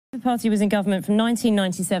The party was in government from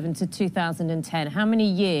 1997 to 2010. How many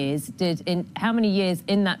years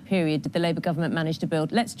in that period did the Labour government manage to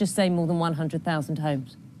build? Let's just say more than 100,000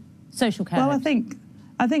 homes, social care. Well, homes.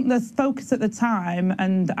 I think the focus at the time,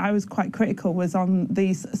 and I was quite critical, was on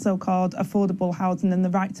these so-called affordable housing, and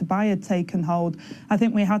the right to buy had taken hold. I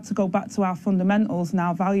think we had to go back to our fundamentals and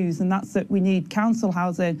our values, and that's that we need council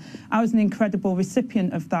housing. I was an incredible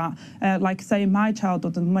recipient of that. Like I say, in my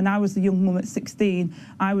childhood, and when I was a young mum at 16,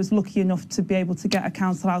 I was lucky enough to be able to get a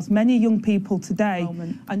council house. Many young people today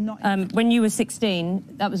are not... when you were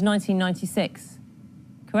 16, that was 1996.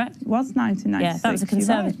 Correct? It was 1996. Yeah, that was a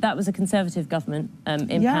conservative. That was a Conservative government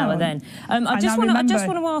in power then. I just want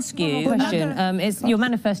to ask you a question. Your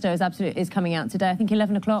manifesto is coming out today. I think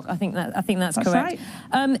 11 o'clock. I think that's correct.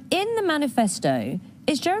 Right. In the manifesto,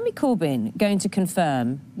 is Jeremy Corbyn going to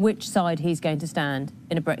confirm which side he's going to stand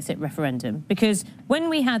in a Brexit referendum? Because when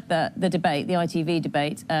we had the debate, the ITV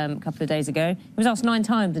debate, a couple of days ago, he was asked 9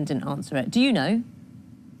 times and didn't answer it. Do you know?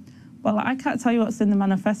 Well, I can't tell you what's in the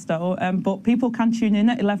manifesto, but people can tune in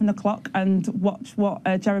at 11 o'clock and watch what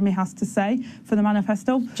Jeremy has to say for the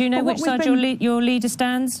manifesto. Do you know which side your leader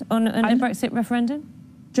stands on a Brexit referendum?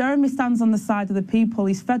 Jeremy stands on the side of the people.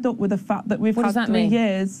 He's fed up with the fact that we've had 3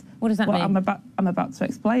 years... What does that mean? I'm about to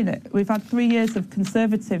explain it. We've had 3 years of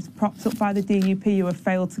Conservatives propped up by the DUP who have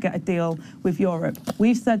failed to get a deal with Europe.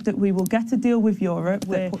 We've said that we will get a deal with Europe.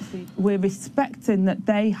 We're respecting that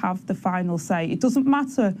they have the final say. It doesn't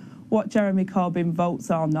matter what Jeremy Corbyn votes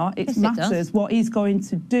or not. It matters what he's going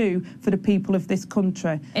to do for the people of this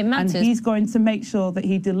country. It matters. And he's going to make sure that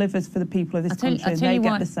he delivers for the people of this country, and they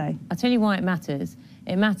get the say. I'll tell you why it matters.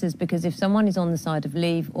 It matters because if someone is on the side of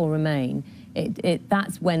Leave or Remain,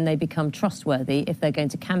 that's when they become trustworthy if they're going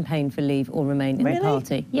to campaign for Leave or Remain in the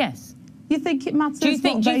party. Yes. You think it matters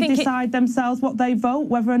what they decide themselves, what they vote,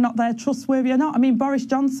 whether or not they're trustworthy or not? I mean, Boris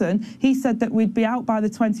Johnson, he said that we'd be out by the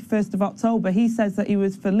 21st of October. He says that he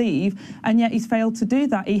was for Leave, and yet he's failed to do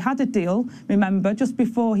that. He had a deal, remember, just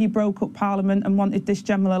before he broke up Parliament and wanted this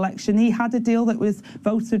general election. He had a deal that was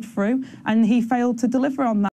voted through, and he failed to deliver on that.